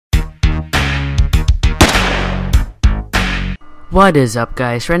What is up,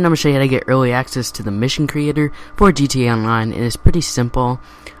 guys? Right now I'm going to show you how to get early access to the mission creator for GTA Online, and it's pretty simple.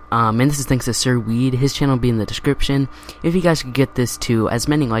 And this is thanks to Sir Weed. His channel will be in the description. If you guys could get this to as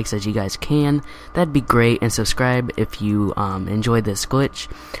many likes as you guys can, that'd be great, and subscribe if you enjoyed this glitch.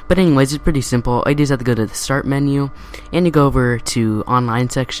 But anyways, it's pretty simple. All you do is have to go to the start menu, and you go over to online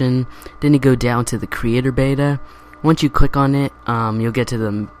section, then you go down to the creator beta. Once you click on it, you'll get to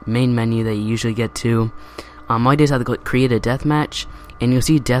the main menu that you usually get to. All you do is have to click create a deathmatch, and you'll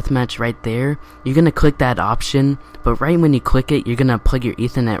see deathmatch right there. You're gonna click that option, but right when you click it, you're gonna plug your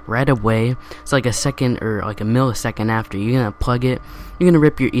Ethernet right away. It's like a second or like a millisecond after. You're gonna plug it. You're gonna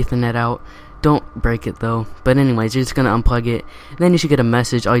rip your Ethernet out. Don't break it though. But anyways, you're just gonna unplug it. And then you should get a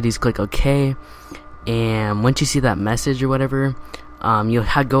message. All you do is click OK. And once you see that message or whatever, you'll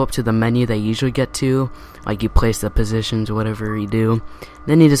go up to the menu that you usually get to, like you place the positions or whatever you do.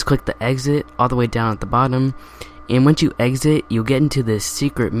 Then you just click the exit all the way down at the bottom, and once you exit, you'll get into this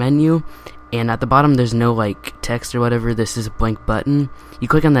secret menu, and at the bottom there's no like text or whatever. This is a blank button. You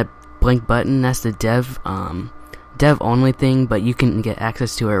click on that blank button. That's the dev only thing, but you can get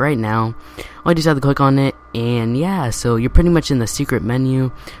access to it right now. All you just have to click on it, and yeah, so you're pretty much in the secret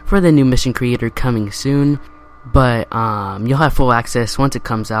menu for the new mission creator coming soon. But you'll have full access once it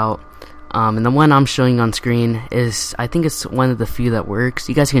comes out. And the one I'm showing on screen is, I think it's one of the few that works.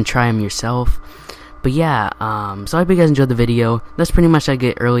 You guys can try them yourself. But yeah, so I hope you guys enjoyed the video. That's pretty much how I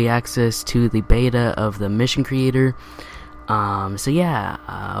get early access to the beta of the mission creator. So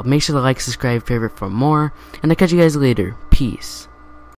yeah, make sure to like, subscribe, favorite for more, and I'll catch you guys later. Peace.